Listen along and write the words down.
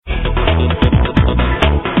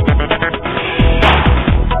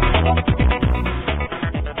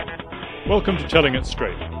Welcome to Telling It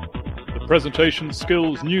Straight, the presentation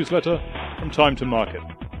skills newsletter from Time to Market.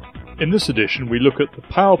 In this edition, we look at the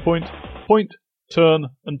PowerPoint point, turn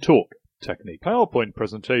and talk technique. PowerPoint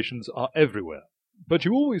presentations are everywhere, but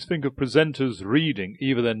you always think of presenters reading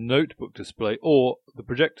either their notebook display or the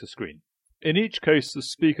projector screen. In each case, the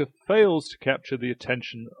speaker fails to capture the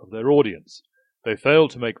attention of their audience. They fail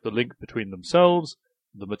to make the link between themselves,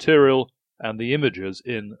 the material, and the images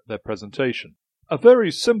in their presentation. A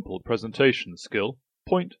very simple presentation skill,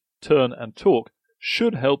 point, turn and talk,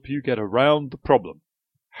 should help you get around the problem.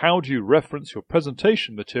 How do you reference your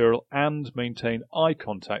presentation material and maintain eye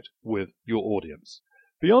contact with your audience?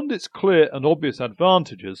 Beyond its clear and obvious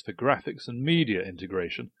advantages for graphics and media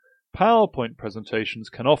integration, PowerPoint presentations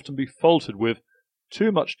can often be faulted with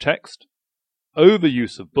too much text,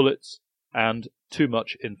 overuse of bullets, and too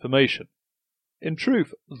much information. In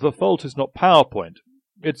truth, the fault is not PowerPoint,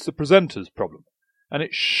 it's the presenter's problem, and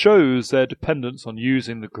it shows their dependence on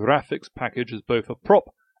using the graphics package as both a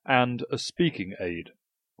prop and a speaking aid.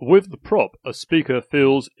 With the prop, a speaker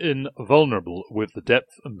feels invulnerable with the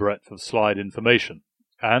depth and breadth of slide information,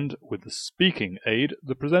 and with the speaking aid,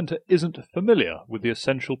 the presenter isn't familiar with the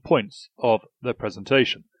essential points of their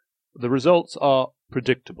presentation. The results are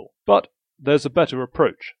predictable, but there's a better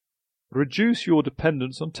approach. Reduce your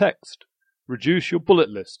dependence on text. Reduce your bullet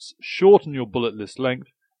lists, shorten your bullet list length,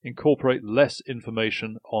 incorporate less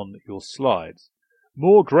information on your slides.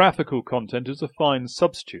 More graphical content is a fine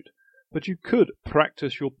substitute, but you could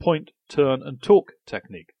practice your point, turn and talk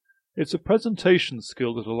technique. It's a presentation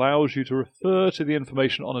skill that allows you to refer to the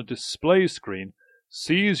information on a display screen,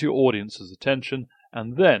 seize your audience's attention,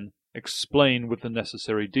 and then explain with the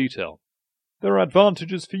necessary detail. There are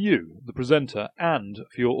advantages for you, the presenter, and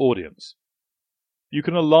for your audience. You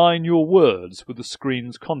can align your words with the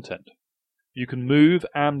screen's content. You can move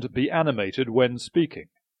and be animated when speaking.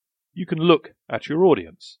 You can look at your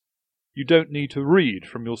audience. You don't need to read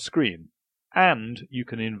from your screen. And you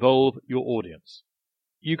can involve your audience.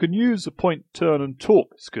 You can use the point, turn and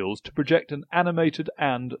talk skills to project an animated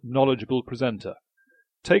and knowledgeable presenter.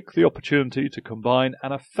 Take the opportunity to combine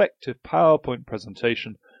an effective PowerPoint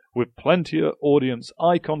presentation with plenty of audience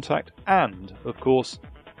eye contact and, of course,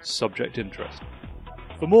 subject interest.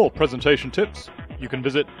 For more presentation tips, you can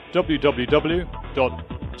visit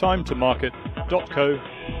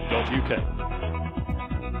www.timetomarket.co.uk.